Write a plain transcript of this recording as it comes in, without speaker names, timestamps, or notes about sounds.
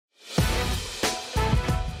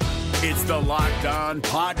It's the Locked On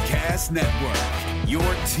Podcast Network, your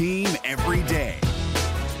team every day.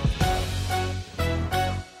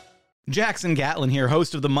 Jackson Gatlin here,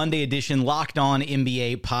 host of the Monday edition Locked On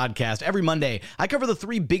NBA podcast. Every Monday, I cover the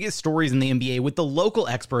three biggest stories in the NBA with the local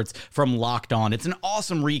experts from Locked On. It's an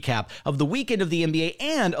awesome recap of the weekend of the NBA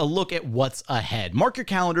and a look at what's ahead. Mark your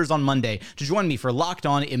calendars on Monday to join me for Locked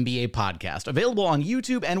On NBA podcast, available on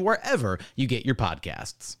YouTube and wherever you get your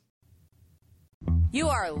podcasts. You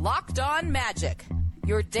are Locked On Magic,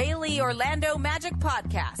 your daily Orlando Magic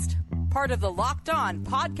podcast, part of the Locked On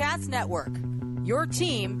Podcast Network, your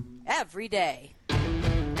team every day.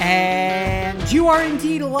 And you are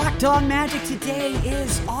indeed Locked On Magic. Today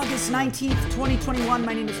is August 19th, 2021.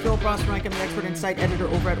 My name is Philip Rossman. I'm the expert insight editor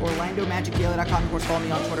over at OrlandoMagicDaily.com. Of course, follow me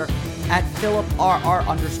on Twitter at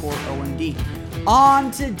PhilipRR_OMD. On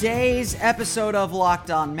today's episode of Locked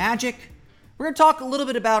On Magic, we're going to talk a little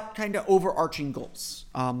bit about kind of overarching goals.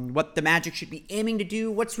 What the Magic should be aiming to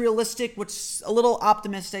do, what's realistic, what's a little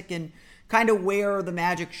optimistic, and kind of where the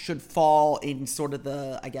Magic should fall in sort of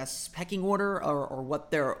the, I guess, pecking order or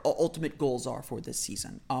what their ultimate goals are for this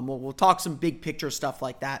season. We'll talk some big picture stuff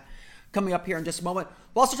like that coming up here in just a moment.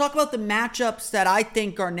 We'll also talk about the matchups that I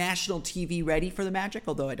think are national TV ready for the Magic,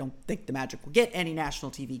 although I don't think the Magic will get any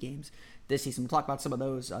national TV games this season. We'll talk about some of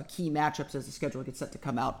those key matchups as the schedule gets set to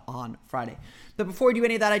come out on Friday. But before we do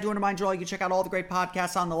any of that, I do want to remind you all you can check out all the great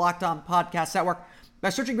podcasts on the Locked On Podcast Network by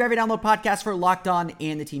searching for every download podcast for Locked On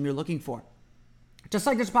and the team you're looking for. Just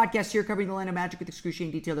like this podcast here covering the Orlando Magic with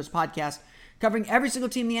excruciating detail, this podcast covering every single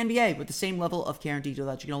team in the NBA with the same level of care and detail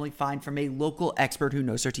that you can only find from a local expert who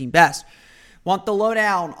knows their team best. Want the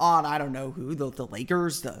lowdown on, I don't know who, the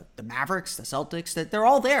Lakers, the Mavericks, the Celtics, that they're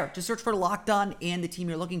all there. Just search for Locked On and the team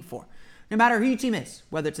you're looking for. No matter who your team is,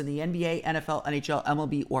 whether it's in the NBA, NFL, NHL,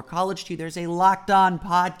 MLB, or college too, there's a Locked On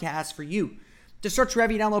podcast for you. Just search for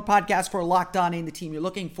every download podcast for Locked On and the team you're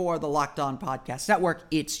looking for, the Locked On Podcast Network.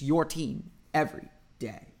 It's your team every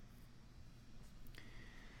day.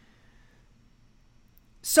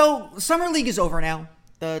 So, Summer League is over now.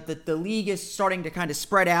 The league is starting to kind of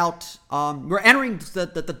spread out. We're entering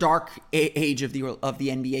the dark age of the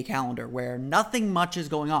NBA calendar where nothing much is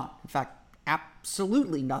going on. In fact,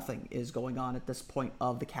 absolutely nothing is going on at this point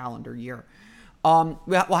of the calendar year. We'll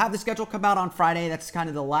have the schedule come out on Friday. That's kind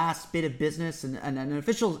of the last bit of business and an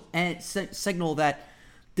official signal that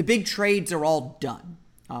the big trades are all done.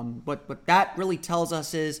 What that really tells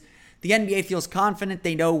us is the NBA feels confident.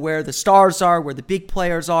 They know where the stars are, where the big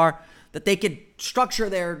players are, that they could structure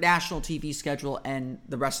their national TV schedule, and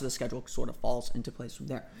the rest of the schedule sort of falls into place from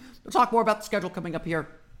there. We'll talk more about the schedule coming up here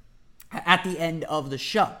at the end of the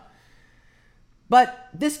show. But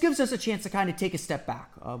this gives us a chance to kind of take a step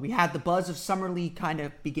back. We had the buzz of Summer League kind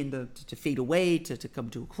of begin to fade away, to come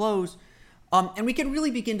to a close. And we can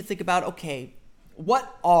really begin to think about, okay,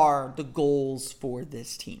 what are the goals for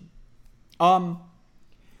this team?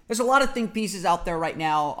 There's a lot of think pieces out there right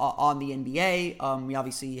now on the NBA. We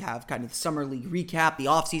obviously have kind of the Summer League recap, the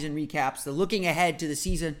offseason recaps, the looking ahead to the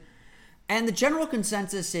season. And the general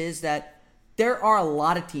consensus is that there are a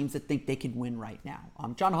lot of teams that think they can win right now.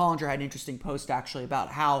 John Hollinger had an interesting post actually about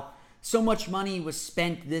how so much money was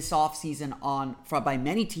spent this offseason by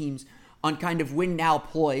many teams on kind of win now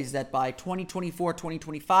ploys that by 2024,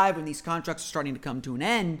 2025, when these contracts are starting to come to an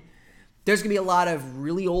end, there's going to be a lot of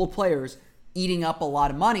really old players eating up a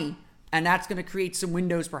lot of money, and that's going to create some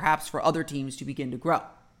windows perhaps for other teams to begin to grow.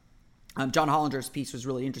 John Hollinger's piece was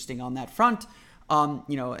really interesting on that front. And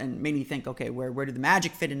made me think, okay, where do the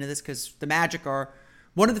Magic fit into this? Because the Magic are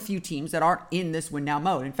one of the few teams that aren't in this win now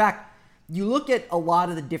mode. In fact, you look at a lot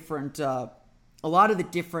of the different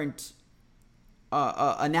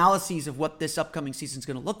analyses of what this upcoming season is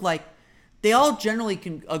going to look like. They all generally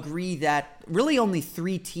can agree that really only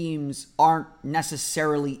three teams aren't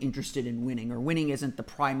necessarily interested in winning, or winning isn't the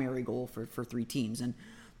primary goal for three teams. And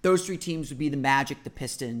those three teams would be the Magic, the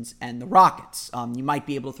Pistons, and the Rockets. You might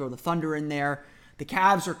be able to throw the Thunder in there. The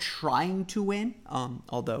Cavs are trying to win,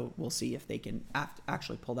 although we'll see if they can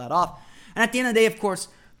actually pull that off. And at the end of the day, of course,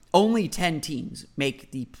 only 10 teams make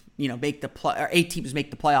 8 teams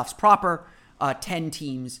make the playoffs proper. 10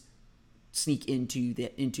 teams sneak into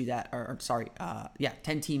 10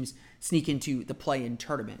 teams sneak into the play-in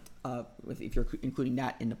tournament, if you're including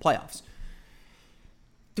that in the playoffs.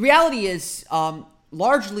 The reality is,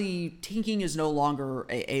 largely tanking is no longer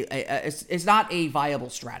is not a viable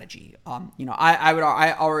strategy. You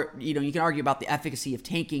can argue about the efficacy of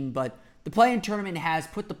tanking, but the play-in tournament has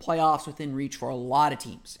put the playoffs within reach for a lot of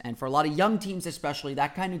teams, and for a lot of young teams especially.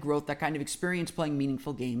 That kind of growth, that kind of experience playing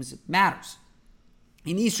meaningful games matters.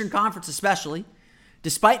 In the Eastern Conference especially,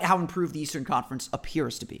 despite how improved the Eastern Conference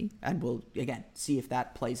appears to be, and we'll, again, see if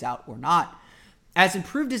that plays out or not, as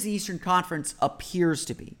improved as the Eastern Conference appears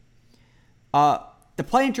to be, the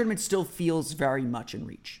play-in tournament still feels very much in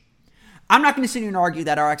reach. I'm not going to sit here and argue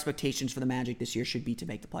that our expectations for the Magic this year should be to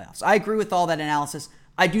make the playoffs. I agree with all that analysis.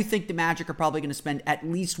 I do think the Magic are probably going to spend at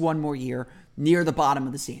least one more year near the bottom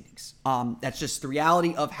of the standings. That's just the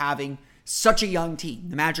reality of having such a young team.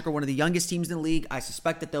 The Magic are one of the youngest teams in the league. I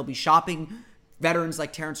suspect that they'll be shopping veterans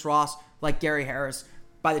like Terrence Ross, like Gary Harris.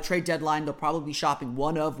 By the trade deadline, they'll probably be shopping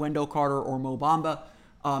one of Wendell Carter or Mo Bamba.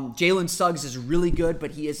 Jalen Suggs is really good,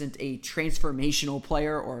 but he isn't a transformational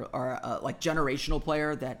player or like generational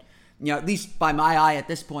player that, at least by my eye at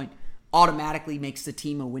this point, automatically makes the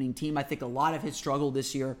team a winning team. I think a lot of his struggle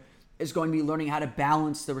this year is going to be learning how to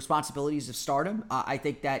balance the responsibilities of stardom. I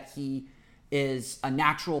think that he is a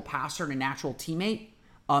natural passer and a natural teammate.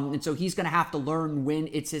 And so he's going to have to learn when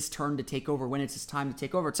it's his turn to take over, when it's his time to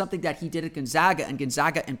take over. It's something that he did at Gonzaga, and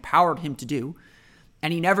Gonzaga empowered him to do.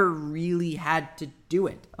 And he never really had to do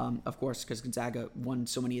it, of course, because Gonzaga won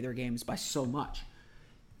so many of their games by so much.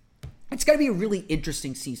 It's going to be a really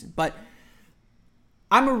interesting season. But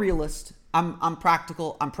I'm a realist. I'm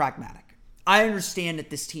practical. I'm pragmatic. I understand that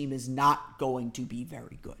this team is not going to be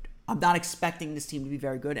very good. I'm not expecting this team to be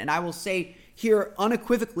very good. And I will say here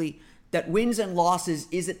unequivocally that wins and losses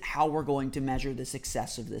isn't how we're going to measure the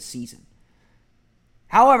success of this season.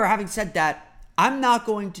 However, having said that, I'm not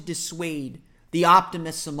going to dissuade the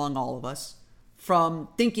optimists among all of us from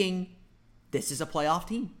thinking this is a playoff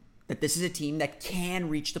team, that this is a team that can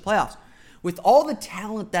reach the playoffs. With all the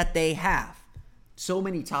talent that they have, so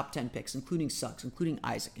many top 10 picks, including Suggs, including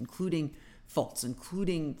Isaac, including Fultz,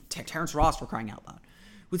 including Terrence Ross, for crying out loud.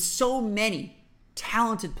 With so many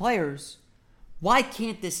talented players, why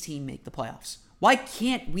can't this team make the playoffs? Why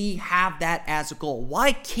can't we have that as a goal?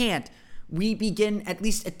 Why can't we begin, at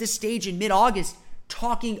least at this stage in mid-August,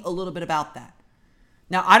 talking a little bit about that?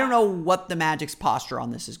 Now, I don't know what the Magic's posture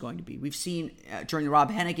on this is going to be. We've seen during the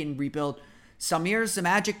Rob Hennigan rebuild, some years the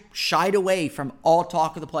Magic shied away from all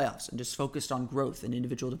talk of the playoffs and just focused on growth and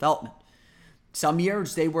individual development. Some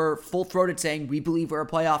years they were full-throated saying, we believe we're a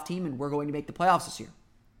playoff team and we're going to make the playoffs this year.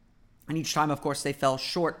 And each time, of course, they fell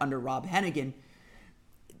short under Rob Hennigan.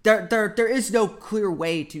 There is no clear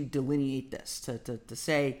way to delineate this, to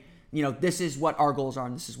say, this is what our goals are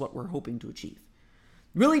and this is what we're hoping to achieve.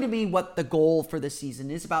 Really, to me, what the goal for this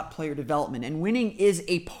season is about player development, and winning is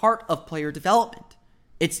a part of player development.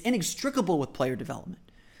 It's inextricable with player development.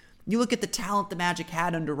 You look at the talent the Magic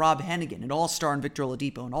had under Rob Hennigan, an all-star in Victor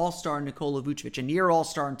Oladipo, an all-star in Nikola Vucevic, a near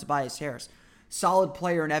all-star in Tobias Harris, solid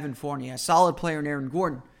player in Evan Fournier, a solid player in Aaron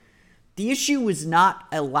Gordon. The issue was not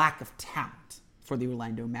a lack of talent for the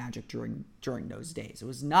Orlando Magic during those days. It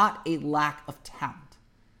was not a lack of talent.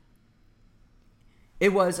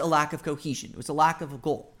 It was a lack of cohesion. It was a lack of a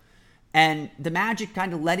goal. And the Magic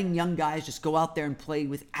kind of letting young guys just go out there and play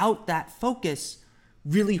without that focus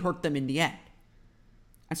really hurt them in the end.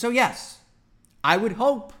 And so, yes, I would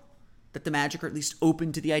hope that the Magic are at least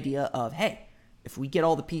open to the idea of, hey, if we get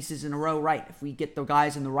all the pieces in a row right, if we get the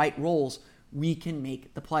guys in the right roles, we can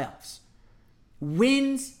make the playoffs.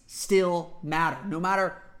 Wins still matter. No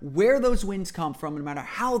matter where those wins come from, no matter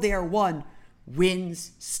how they are won,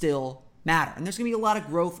 wins still matter. And there's going to be a lot of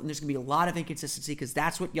growth and there's going to be a lot of inconsistency because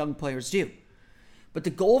that's what young players do. But the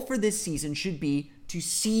goal for this season should be to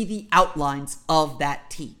see the outlines of that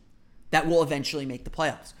team that will eventually make the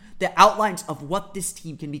playoffs. The outlines of what this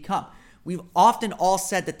team can become. We've often all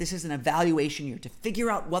said that this is an evaluation year to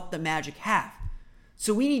figure out what the Magic have.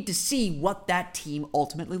 So we need to see what that team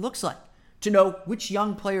ultimately looks like, to know which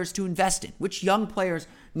young players to invest in, which young players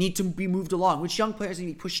need to be moved along, which young players need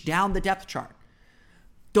to be pushed down the depth chart.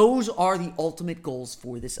 Those are the ultimate goals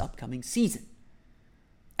for this upcoming season.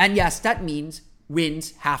 And yes, that means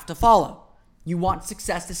wins have to follow. You want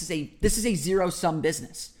success. This is a zero-sum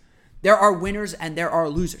business. There are winners and there are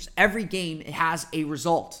losers. Every game has a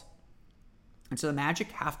result. And so the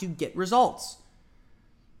Magic have to get results.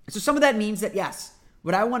 And so some of that means that, yes,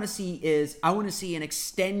 what I want to see is I want to see an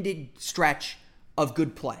extended stretch of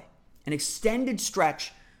good play. An extended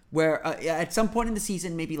stretch where at some point in the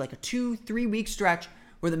season, maybe like a 2-3 week stretch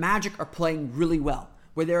where the Magic are playing really well,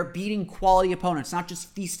 where they're beating quality opponents, not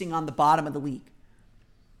just feasting on the bottom of the league.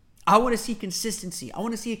 I want to see consistency. I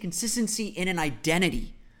want to see a consistency in an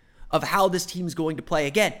identity of how this team is going to play.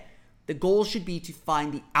 Again, the goal should be to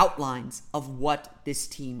find the outlines of what this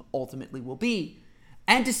team ultimately will be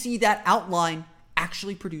and to see that outline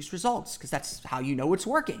actually produce results, because that's how you know it's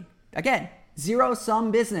working. Again,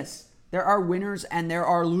 zero-sum business. There are winners and there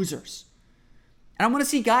are losers. And I want to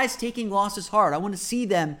see guys taking losses hard. I want to see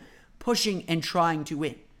them pushing and trying to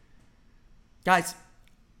win. Guys,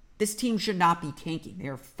 this team should not be tanking. They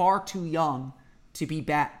are far too young to be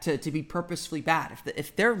bad, to be purposefully bad.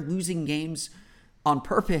 If they're losing games on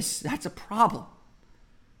purpose, that's a problem.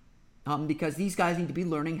 Because these guys need to be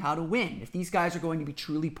learning how to win. If these guys are going to be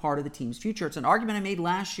truly part of the team's future, it's an argument I made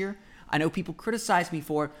last year. I know people criticize me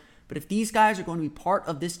for it, but if these guys are going to be part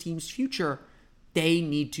of this team's future, they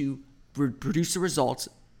need to produce the results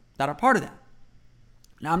that are part of that.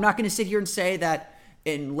 Now, I'm not going to sit here and say that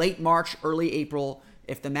in late March, early April,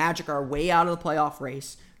 if the Magic are way out of the playoff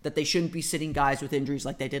race, that they shouldn't be sitting guys with injuries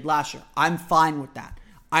like they did last year. I'm fine with that.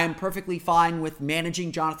 I am perfectly fine with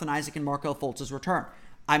managing Jonathan Isaac and Markelle Fultz's return.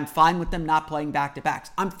 I'm fine with them not playing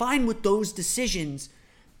back-to-backs. I'm fine with those decisions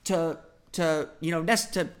to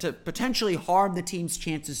potentially harm the team's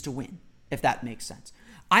chances to win, if that makes sense.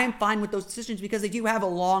 I am fine with those decisions because they do have a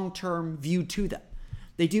long-term view to them.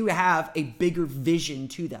 They do have a bigger vision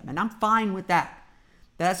to them, and I'm fine with that.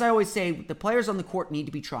 But as I always say, the players on the court need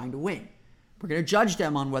to be trying to win. We're going to judge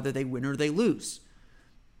them on whether they win or they lose.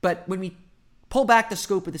 But when we pull back the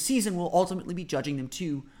scope of the season, we'll ultimately be judging them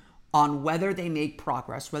too on whether they make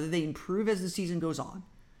progress, whether they improve as the season goes on,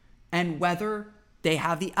 and whether they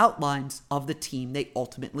have the outlines of the team they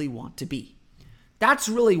ultimately want to be. That's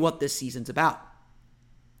really what this season's about.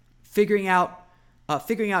 Figuring out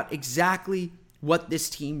exactly what this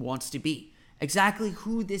team wants to be, exactly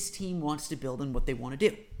who this team wants to build and what they want to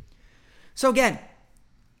do. So again,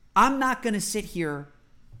 I'm not going to sit here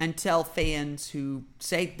and tell fans who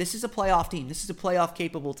say this is a playoff team, this is a playoff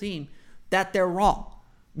capable team, that they're wrong.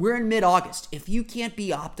 We're in mid-August. If you can't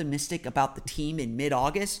be optimistic about the team in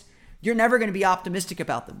mid-August, you're never going to be optimistic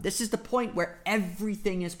about them. This is the point where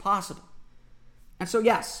everything is possible. And so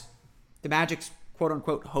yes, the Magic's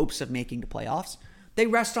quote-unquote hopes of making the playoffs, they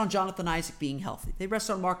rest on Jonathan Isaac being healthy. They rest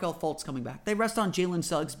on Markelle Fultz coming back. They rest on Jalen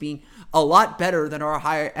Suggs being a lot better than our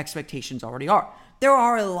higher expectations already are. There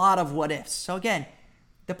are a lot of what-ifs. So again,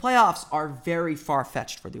 the playoffs are very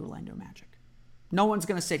far-fetched for the Orlando Magic. No one's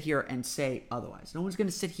going to sit here and say otherwise. No one's going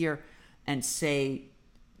to sit here and say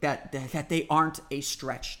that they aren't a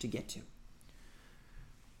stretch to get to.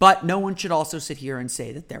 But no one should also sit here and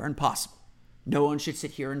say that they're impossible. No one should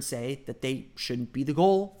sit here and say that they shouldn't be the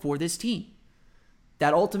goal for this team.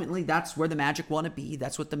 That ultimately, that's where the Magic want to be.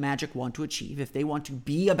 That's what the Magic want to achieve. If they want to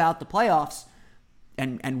be about the playoffs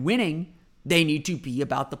and winning, they need to be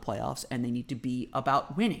about the playoffs and they need to be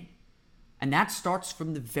about winning. And that starts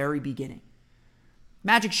from the very beginning.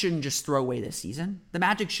 Magic shouldn't just throw away this season. The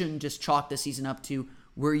Magic shouldn't just chalk this season up to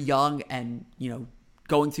we're young and,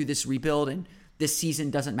 going through this rebuild and this season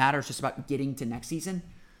doesn't matter. It's just about getting to next season.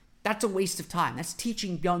 That's a waste of time. That's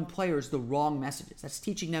teaching young players the wrong messages. That's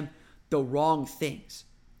teaching them the wrong things.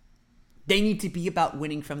 They need to be about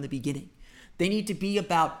winning from the beginning. They need to be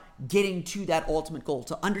about getting to that ultimate goal,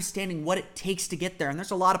 to understanding what it takes to get there. And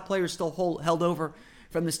there's a lot of players still held over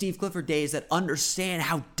from the Steve Clifford days that understand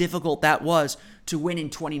how difficult that was to win in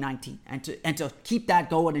 2019 and to keep that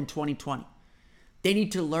going in 2020. They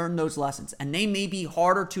need to learn those lessons, and they may be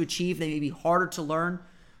harder to achieve. They may be harder to learn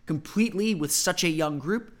completely with such a young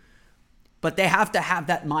group, but they have to have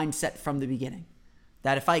that mindset from the beginning.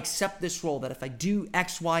 That if I accept this role, that if I do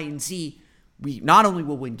X, Y, and Z, we not only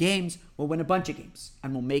will win games, we'll win a bunch of games,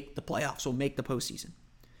 and we'll make the playoffs, we'll make the postseason.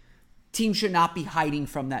 Team should not be hiding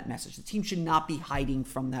from that message. The team should not be hiding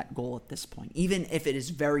from that goal at this point, even if it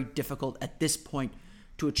is very difficult at this point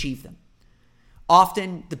to achieve them.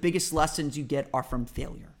 Often, the biggest lessons you get are from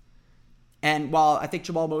failure. And while I think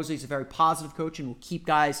Jamahl Mosley is a very positive coach and will keep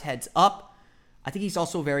guys' heads up, I think he's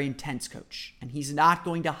also a very intense coach. And he's not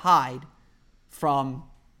going to hide from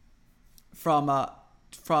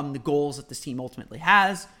the goals that this team ultimately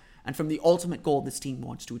has and from the ultimate goal this team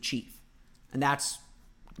wants to achieve. And that's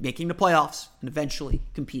making the playoffs and eventually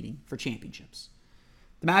competing for championships.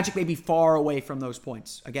 The Magic may be far away from those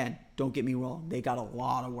points. Again, don't get me wrong. They got a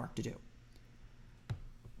lot of work to do.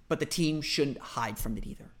 But the team shouldn't hide from it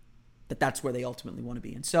either. That's where they ultimately want to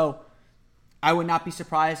be. And so I would not be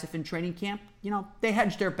surprised if in training camp, they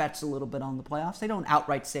hedge their bets a little bit on the playoffs. They don't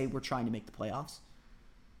outright say we're trying to make the playoffs.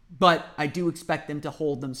 But I do expect them to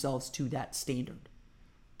hold themselves to that standard.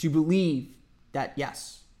 To believe that,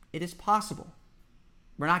 yes, it is possible.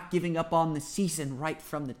 We're not giving up on the season right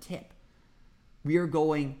from the tip. We are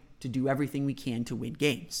going to do everything we can to win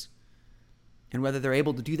games. And whether they're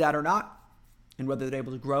able to do that or not, and whether they're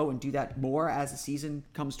able to grow and do that more as the season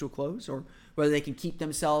comes to a close, or whether they can keep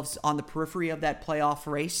themselves on the periphery of that playoff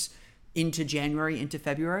race into January, into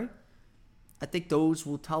February, I think those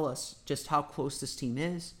will tell us just how close this team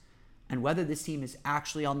is and whether this team is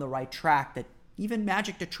actually on the right track that even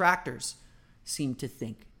Magic detractors seem to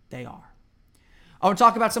think they are. I want to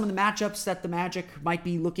talk about some of the matchups that the Magic might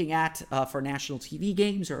be looking at for national TV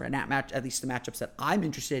games, or at least the matchups that I'm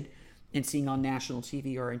interested in seeing on national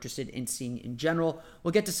TV or interested in seeing in general.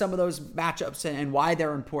 We'll get to some of those matchups and why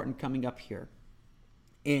they're important coming up here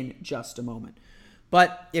in just a moment.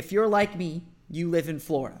 But if you're like me, you live in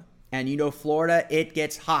Florida, and you know Florida, it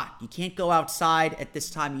gets hot. You can't go outside at this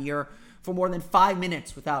time of year for more than 5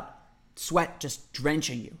 minutes without sweat just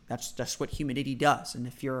drenching you. That's just what humidity does. And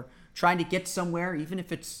if you're trying to get somewhere, even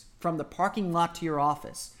if it's from the parking lot to your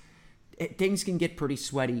office, things can get pretty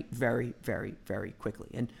sweaty very, very, very quickly.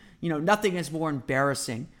 And, nothing is more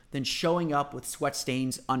embarrassing than showing up with sweat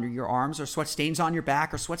stains under your arms, or sweat stains on your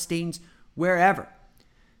back, or sweat stains wherever.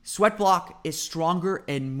 Sweatblock is stronger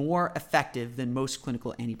and more effective than most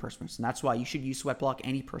clinical antiperspirants, and that's why you should use Sweatblock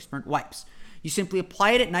antiperspirant wipes. You simply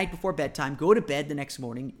apply it at night before bedtime, go to bed the next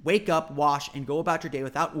morning, wake up, wash, and go about your day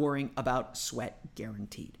without worrying about sweat,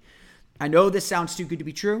 guaranteed. I know this sounds too good to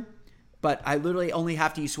be true, but I literally only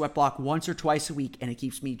have to use Sweatblock once or twice a week, and it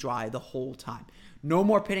keeps me dry the whole time. No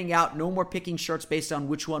more pitting out, no more picking shirts based on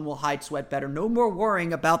which one will hide sweat better, no more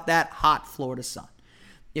worrying about that hot Florida sun.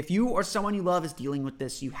 If you or someone you love is dealing with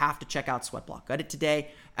this, you have to check out Sweatblock. Get it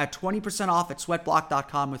today at 20% off at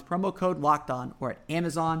sweatblock.com with promo code LOCKEDON, or at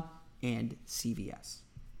Amazon and CVS.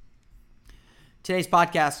 Today's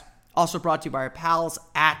podcast also brought to you by our pals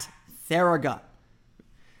at Theragun.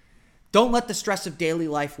 Don't let the stress of daily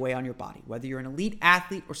life weigh on your body. Whether you're an elite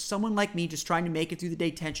athlete or someone like me just trying to make it through the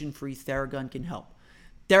day tension-free, Theragun can help.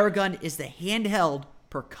 Theragun is the handheld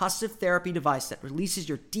percussive therapy device that releases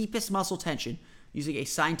your deepest muscle tension using a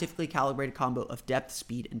scientifically calibrated combo of depth,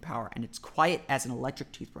 speed, and power, and it's quiet as an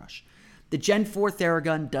electric toothbrush. The Gen 4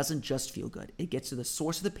 Theragun doesn't just feel good. It gets to the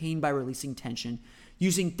source of the pain by releasing tension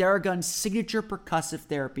using Theragun's signature percussive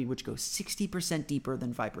therapy, which goes 60% deeper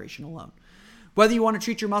than vibration alone. Whether you want to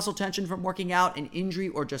treat your muscle tension from working out, an injury,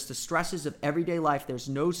 or just the stresses of everyday life, there's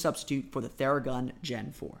no substitute for the Theragun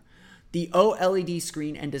Gen 4. The OLED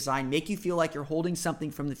screen and design make you feel like you're holding something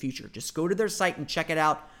from the future. Just go to their site and check it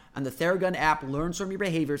out, and the Theragun app learns from your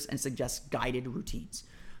behaviors and suggests guided routines.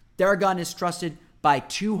 Theragun is trusted by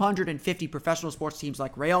 250 professional sports teams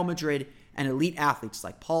like Real Madrid and elite athletes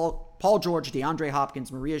like Paul George, DeAndre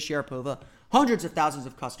Hopkins, Maria Sharapova, hundreds of thousands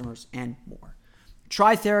of customers, and more.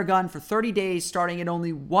 Try Theragun for 30 days starting at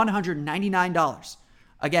only $199.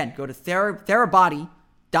 Again, go to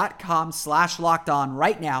therabody.com/lockedon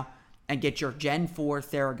right now and get your Gen 4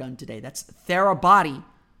 Theragun today. That's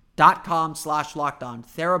therabody.com/lockedon.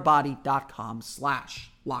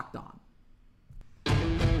 therabody.com/lockedon.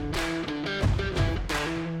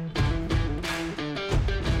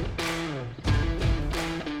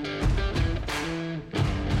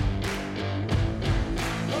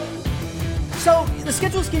 So the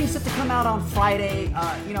schedule's getting set to come out on Friday.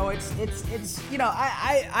 I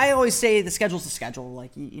always say the schedule's the schedule.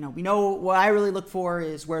 Like, we know what I really look for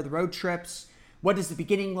is where the road trips. What does the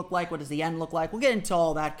beginning look like? What does the end look like? We'll get into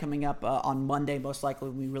all that coming up on Monday, most likely,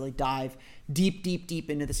 when we really dive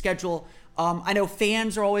deep into the schedule. I know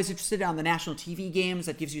fans are always interested on the national TV games.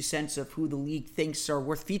 That gives you a sense of who the league thinks are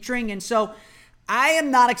worth featuring. And so I am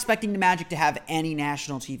not expecting the Magic to have any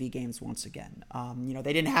national TV games once again.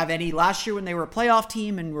 They didn't have any last year when they were a playoff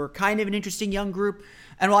team and were kind of an interesting young group.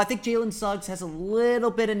 And while I think Jalen Suggs has a little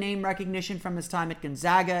bit of name recognition from his time at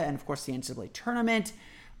Gonzaga and, of course, the NCAA tournament,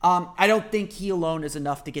 I don't think he alone is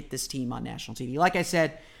enough to get this team on national TV. Like I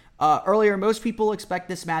said earlier, most people expect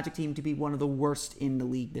this Magic team to be one of the worst in the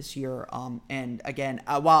league this year. And again,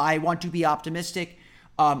 while I want to be optimistic,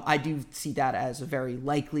 I do see that as a very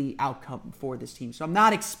likely outcome for this team. So I'm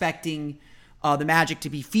not expecting the Magic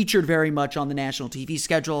to be featured very much on the national TV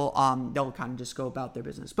schedule. They'll kind of just go about their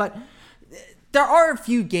business. But there are a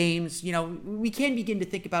few games, we can begin to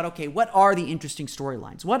think about, okay, what are the interesting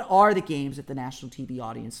storylines? What are the games that the national TV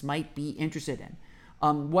audience might be interested in?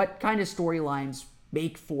 What kind of storylines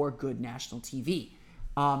make for good national TV?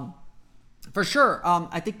 For sure,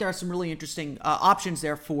 I think there are some really interesting options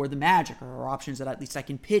there for the Magic, or options that at least I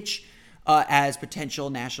can pitch as potential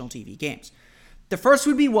national TV games. The first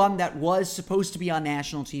would be one that was supposed to be on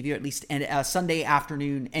national TV, or at least a Sunday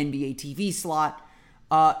afternoon NBA TV slot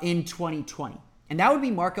in 2020. And that would be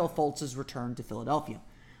Markelle Fultz's return to Philadelphia.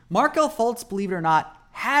 Markelle Fultz, believe it or not,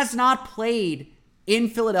 has not played in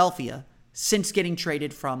Philadelphia since getting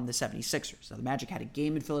traded from the 76ers. So the Magic had a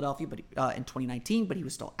game in Philadelphia in 2019, but he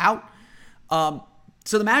was still out.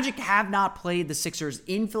 So the Magic have not played the Sixers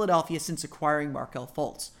in Philadelphia since acquiring Markelle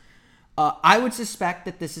Fultz. I would suspect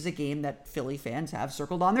that this is a game that Philly fans have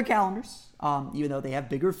circled on their calendars, even though they have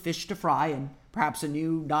bigger fish to fry and perhaps a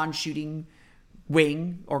new non-shooting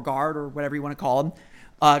wing or guard or whatever you want to call him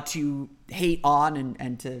to hate on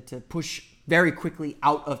and to push very quickly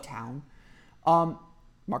out of town.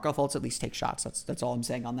 Markelle Fultz at least takes shots. That's all I'm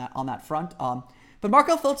saying on that front. But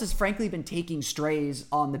Markelle Fultz has frankly been taking strays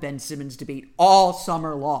on the Ben Simmons debate all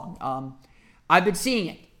summer long. I've been seeing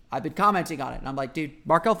it. I've been commenting on it. And I'm like, dude,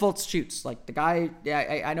 Markelle Fultz shoots. Like, the guy,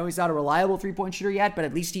 I know he's not a reliable three-point shooter yet, but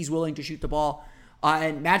at least he's willing to shoot the ball.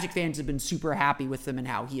 And Magic fans have been super happy with him and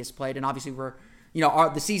how he has played. And obviously,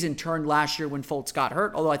 the season turned last year when Fultz got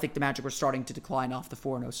hurt, although I think the Magic were starting to decline off the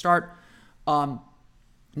 4-0 start. Not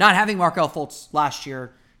having Markelle Fultz last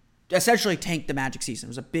year essentially tanked the Magic season.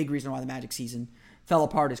 It was a big reason why the Magic season fell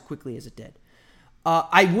apart as quickly as it did.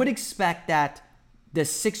 I would expect that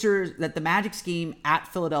the Magic's game at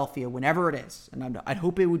Philadelphia, whenever it is, and I'd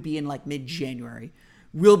hope it would be in like mid-January,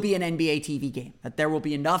 will be an NBA TV game. That there will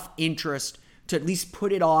be enough interest to at least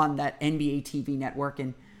put it on that NBA TV network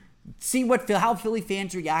and see how Philly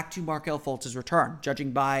fans react to Markelle Fultz's return.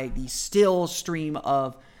 Judging by the still stream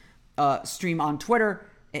on Twitter,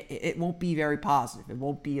 it won't be very positive. It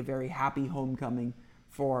won't be a very happy homecoming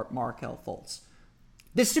for Markelle Fultz.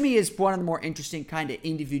 This, to me, is one of the more interesting kind of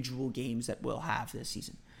individual games that we'll have this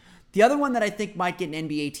season. The other one that I think might get an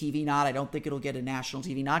NBA TV nod, I don't think it'll get a national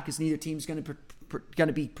TV nod because neither team's going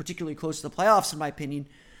to be particularly close to the playoffs, in my opinion,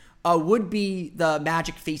 would be the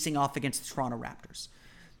Magic facing off against the Toronto Raptors.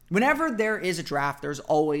 Whenever there is a draft, there's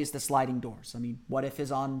always the sliding doors. I mean, What If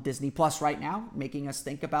is on Disney Plus right now, making us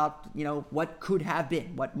think about, what could have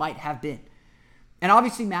been, what might have been. And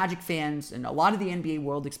obviously, Magic fans and a lot of the NBA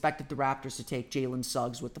world expected the Raptors to take Jalen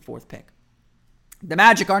Suggs with the 4th pick. The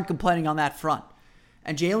Magic aren't complaining on that front.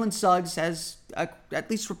 And Jalen Suggs has, at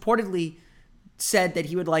least reportedly, said that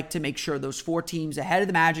he would like to make sure those 4 teams ahead of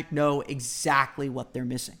the Magic know exactly what they're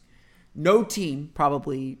missing. No team,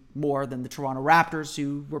 probably more than the Toronto Raptors,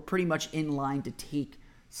 who were pretty much in line to take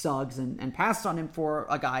Suggs and passed on him for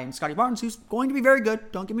a guy in Scotty Barnes, who's going to be very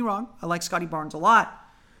good. Don't get me wrong. I like Scotty Barnes a lot.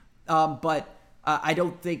 But I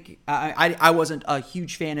don't think I wasn't a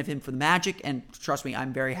huge fan of him for the Magic, and trust me,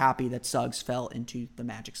 I'm very happy that Suggs fell into the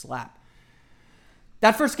Magic's lap.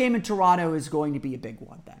 That first game in Toronto is going to be a big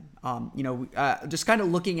one then. Just kind of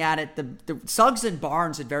looking at it, the Suggs and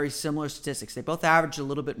Barnes had very similar statistics. They both averaged a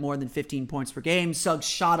little bit more than 15 points per game. Suggs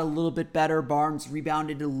shot a little bit better. Barnes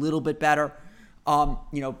rebounded a little bit better.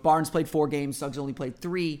 Barnes played 4 games. Suggs only played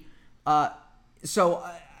 3. So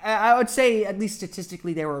I would say, at least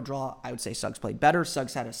statistically, they were a draw. I would say Suggs played better.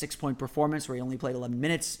 Suggs had a 6-point performance where he only played 11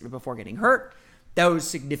 minutes before getting hurt. Those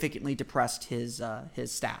significantly depressed his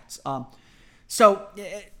stats.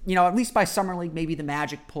 At least by Summer League, maybe the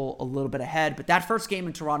Magic pull a little bit ahead. But that first game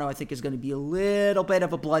in Toronto, I think, is going to be a little bit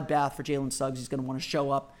of a bloodbath for Jalen Suggs. He's going to want to show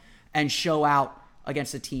up and show out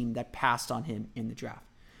against a team that passed on him in the draft.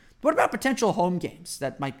 What about potential home games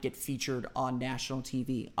that might get featured on national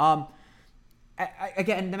TV?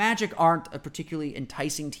 Again, the Magic aren't a particularly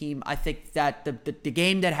enticing team. I think that the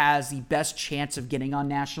game that has the best chance of getting on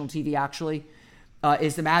national TV, actually,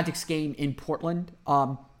 is the Magic's game in Portland.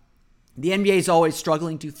 The NBA is always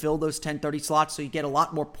struggling to fill those 10:30 slots, so you get a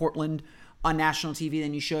lot more Portland on national TV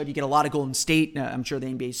than you should. You get a lot of Golden State. I'm sure the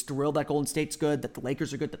NBA is thrilled that Golden State's good, that the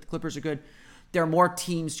Lakers are good, that the Clippers are good. There are more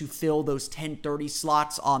teams to fill those 10:30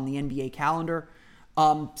 slots on the NBA calendar.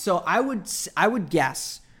 So I would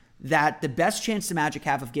guess that the best chance the Magic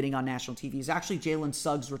have of getting on national TV is actually Jalen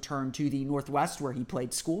Suggs' return to the Northwest, where he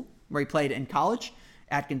played in college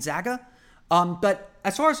at Gonzaga. But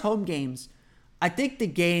as far as home games, I think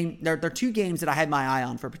there are 2 games that I had my eye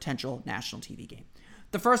on for a potential national TV game.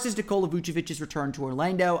 The first is Nikola Vucevic's return to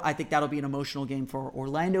Orlando. I think that'll be an emotional game for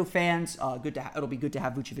Orlando fans. It'll be good to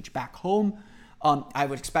have Vucevic back home. I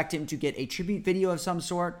would expect him to get a tribute video of some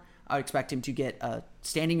sort. I would expect him to get a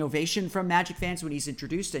standing ovation from Magic fans when he's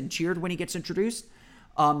introduced and cheered when he gets introduced.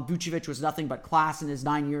 Vucevic was nothing but class in his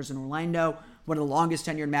 9 years in Orlando. One of the longest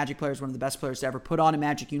tenured Magic players, one of the best players to ever put on a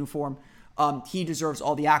Magic uniform. He deserves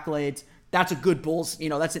all the accolades. That's a good Bulls.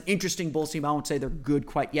 That's an interesting Bulls team. I won't say they're good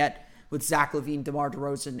quite yet, with Zach LaVine, DeMar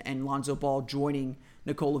DeRozan, and Lonzo Ball joining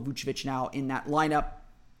Nikola Vucevic now in that lineup.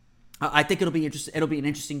 I think it'll be interesting. It'll be an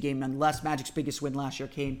interesting game nonetheless. Magic's biggest win last year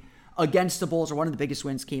came against the Bulls, or one of the biggest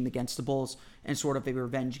wins came against the Bulls, and sort of a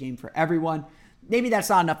revenge game for everyone. Maybe that's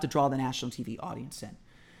not enough to draw the national TV audience in.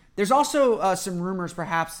 There's also some rumors,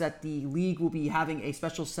 perhaps, that the league will be having a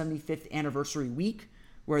special 75th anniversary week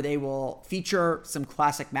where they will feature some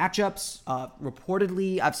classic matchups.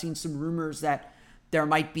 Reportedly, I've seen some rumors that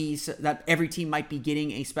that every team might be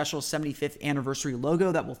getting a special 75th anniversary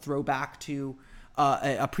logo that will throw back to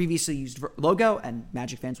a previously used logo, and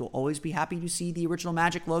Magic fans will always be happy to see the original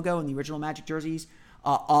Magic logo and the original Magic jerseys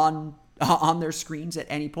on their screens at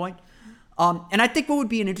any point. And I think what would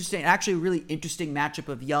be actually a really interesting matchup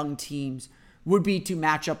of young teams would be to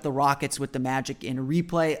match up the Rockets with the Magic in a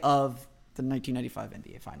replay of the 1995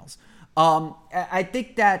 NBA Finals. I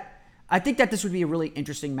think that this would be a really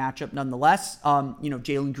interesting matchup nonetheless.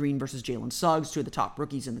 Jalen Green versus Jalen Suggs, two of the top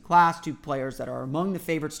rookies in the class, two players that are among the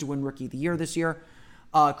favorites to win Rookie of the Year this year.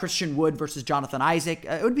 Christian Wood versus Jonathan Isaac.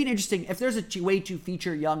 It would be interesting if there's a way to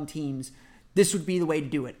feature young teams. This would be the way to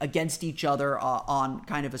do it, against each other on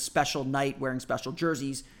kind of a special night wearing special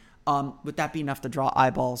jerseys. Would that be enough to draw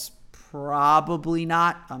eyeballs? Probably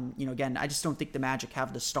not. Again, I just don't think the Magic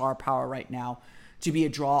have the star power right now to be a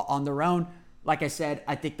draw on their own. Like I said,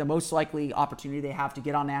 I think the most likely opportunity they have to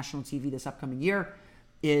get on national TV this upcoming year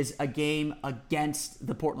is a game against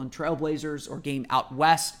the Portland Trailblazers or game out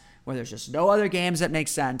west where there's just no other games that make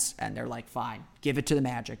sense, and they're like, fine, give it to the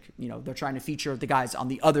Magic. They're trying to feature the guys on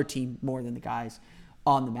the other team more than the guys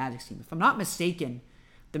on the Magic's team. If I'm not mistaken,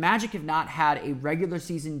 the Magic have not had a regular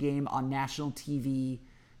season game on national TV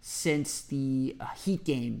since the Heat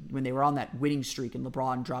game when they were on that winning streak and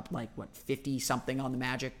LeBron dropped 50-something on the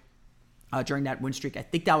Magic during that win streak. I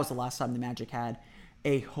think that was the last time the Magic had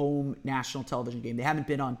a home national television game. They haven't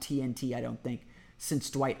been on TNT, I don't think,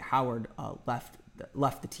 since Dwight Howard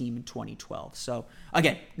left the team in 2012. So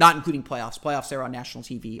again, not including playoffs. Playoffs, they were on national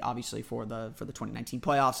TV, obviously for the 2019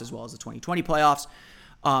 playoffs as well as the 2020 playoffs.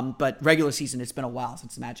 But regular season, it's been a while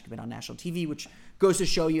since the Magic have been on national TV, which goes to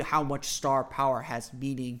show you how much star power has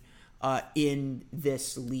meaning in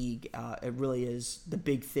this league. It really is the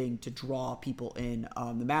big thing to draw people in.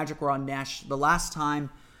 The Magic were on the last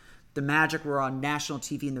time the Magic were on national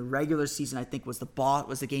TV in the regular season, I think was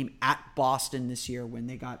the game at Boston this year when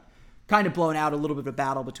they got kind of blown out, a little bit of a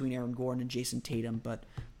battle between Aaron Gordon and Jason Tatum, but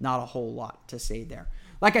not a whole lot to say there.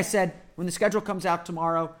 Like I said, when the schedule comes out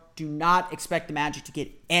tomorrow, do not expect the Magic to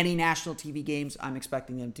get any national TV games. I'm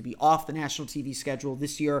expecting them to be off the national TV schedule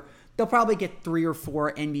this year. They'll probably get 3 or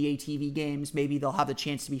 4 NBA TV games. Maybe they'll have the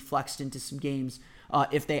chance to be flexed into some games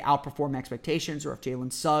if they outperform expectations, or if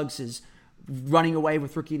Jalen Suggs is running away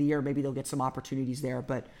with Rookie of the Year, maybe they'll get some opportunities there.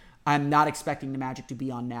 But I'm not expecting the Magic to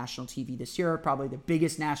be on national TV this year. Probably the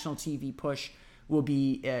biggest national TV push will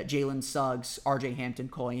be Jalen Suggs, RJ Hampton,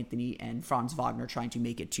 Cole Anthony, and Franz Wagner trying to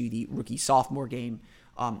make it to the rookie-sophomore game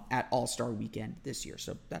at All-Star Weekend this year.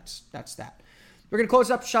 So that's that. We're going to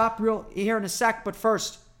close up shop here in a sec, but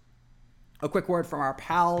first, a quick word from our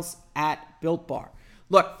pals at Built Bar.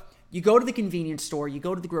 Look, you go to the convenience store, you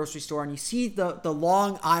go to the grocery store, and you see the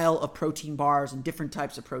long aisle of protein bars and different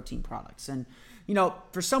types of protein products. And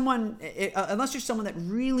for someone, unless you're someone that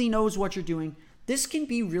really knows what you're doing, this can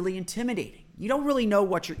be really intimidating. You don't really know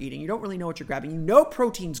what you're eating. You don't really know what you're grabbing.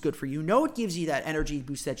 Protein's good for you. It gives you that energy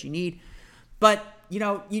boost that you need. But, you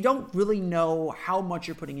don't really know how much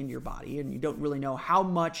you're putting into your body, and you don't really know how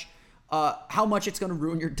much it's going to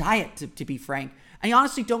ruin your diet, to be frank. And you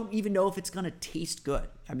honestly don't even know if it's going to taste good.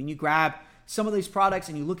 I mean, you grab some of these products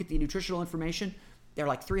and you look at the nutritional information, they're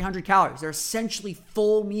like 300 calories. They're essentially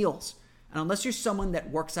full meals. And unless you're someone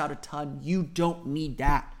that works out a ton, you don't need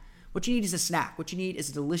that. What you need is a snack. What you need is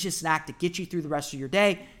a delicious snack to get you through the rest of your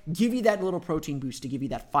day, give you that little protein boost to give you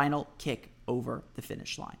that final kick over the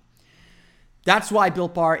finish line. That's why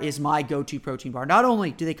Built Bar is my go-to protein bar. Not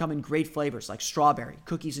only do they come in great flavors like strawberry,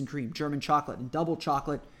 cookies and cream, German chocolate, and double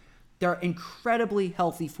chocolate, they're incredibly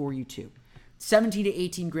healthy for you too. 17 to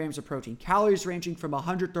 18 grams of protein, calories ranging from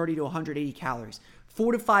 130 to 180 calories,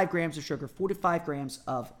 4 to 5 grams of sugar, 4 to 5 grams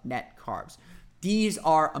of net carbs. These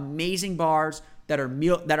are amazing bars that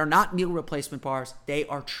are not meal replacement bars. They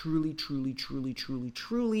are truly, truly, truly, truly,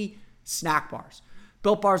 truly snack bars.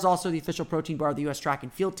 Built Bar is also the official protein bar of the U.S. track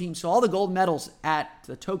and field team, so all the gold medals at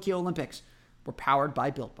the Tokyo Olympics were powered by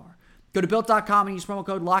Built Bar. Go to Built.com and use promo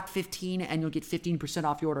code LOCK15 and you'll get 15%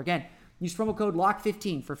 off your order. Again, use promo code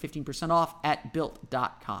LOCK15 for 15% off at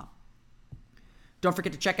Built.com. Don't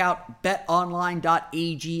forget to check out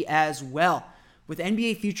betonline.ag as well. With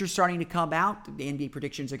NBA futures starting to come out, the NBA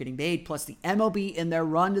predictions are getting made, plus the MLB in their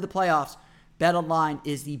run to the playoffs, BetOnline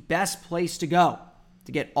is the best place to go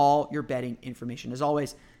to get all your betting information. As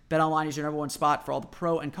always, BetOnline is your number one spot for all the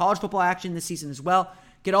pro and college football action this season as well.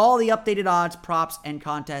 Get all the updated odds, props, and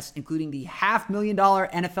contests, including the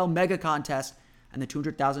 $500,000 NFL Mega Contest and the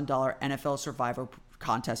 $200,000 NFL Survivor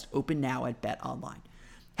Contest open now at BetOnline.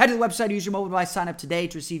 Head to the website, use your mobile device, sign up today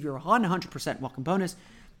to receive your 100% welcome bonus.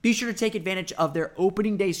 Be sure to take advantage of their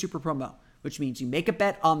opening day super promo, which means you make a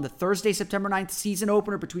bet on the Thursday, September 9th season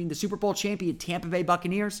opener between the Super Bowl champion Tampa Bay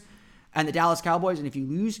Buccaneers and the Dallas Cowboys, and if you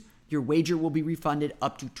lose, your wager will be refunded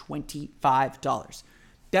up to $25.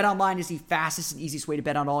 BetOnline is the fastest and easiest way to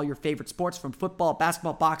bet on all your favorite sports, from football,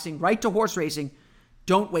 basketball, boxing, right to horse racing.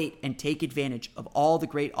 Don't wait and take advantage of all the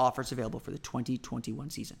great offers available for the 2021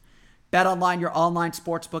 season. BetOnline, your online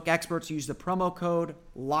sportsbook experts. Use the promo code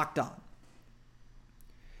LOCKEDON.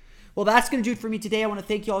 Well, that's going to do it for me today. I want to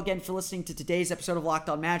thank you all again for listening to today's episode of Locked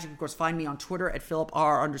On Magic. Of course, find me on Twitter at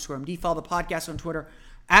PhilipR_MD. Follow the podcast on Twitter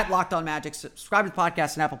at Locked On Magic. Subscribe to the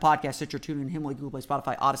podcast on Apple Podcasts, Stitcher, TuneIn, Himalaya, Google Play,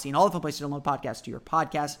 Spotify, Odyssey, and all the fun places to download podcasts to your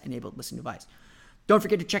podcast-enabled listening device. Don't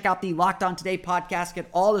forget to check out the Locked On Today podcast. Get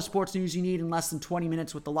all the sports news you need in less than 20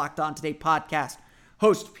 minutes with the Locked On Today podcast.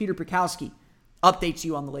 Host Peter Bukowski updates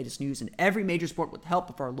you on the latest news in every major sport with the help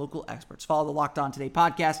of our local experts. Follow the Locked On Today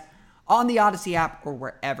podcast on the Odyssey app or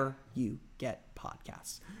wherever you get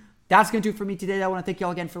podcasts. That's going to do it for me today. I want to thank you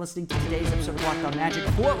all again for listening to today's episode of Locked On Magic.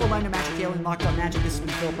 For Orlando Magic Daily and Locked On Magic, this has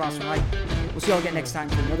been Philip Rossman-Wright. We'll see you all again next time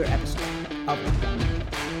for another episode of Locked On Magic.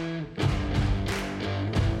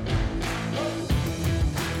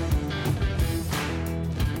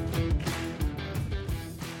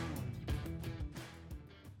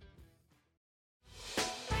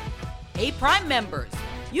 Hey, Prime members,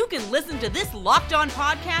 you can listen to this Locked On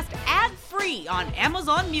podcast ad-free on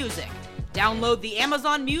Amazon Music. Download the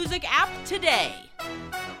Amazon Music app today.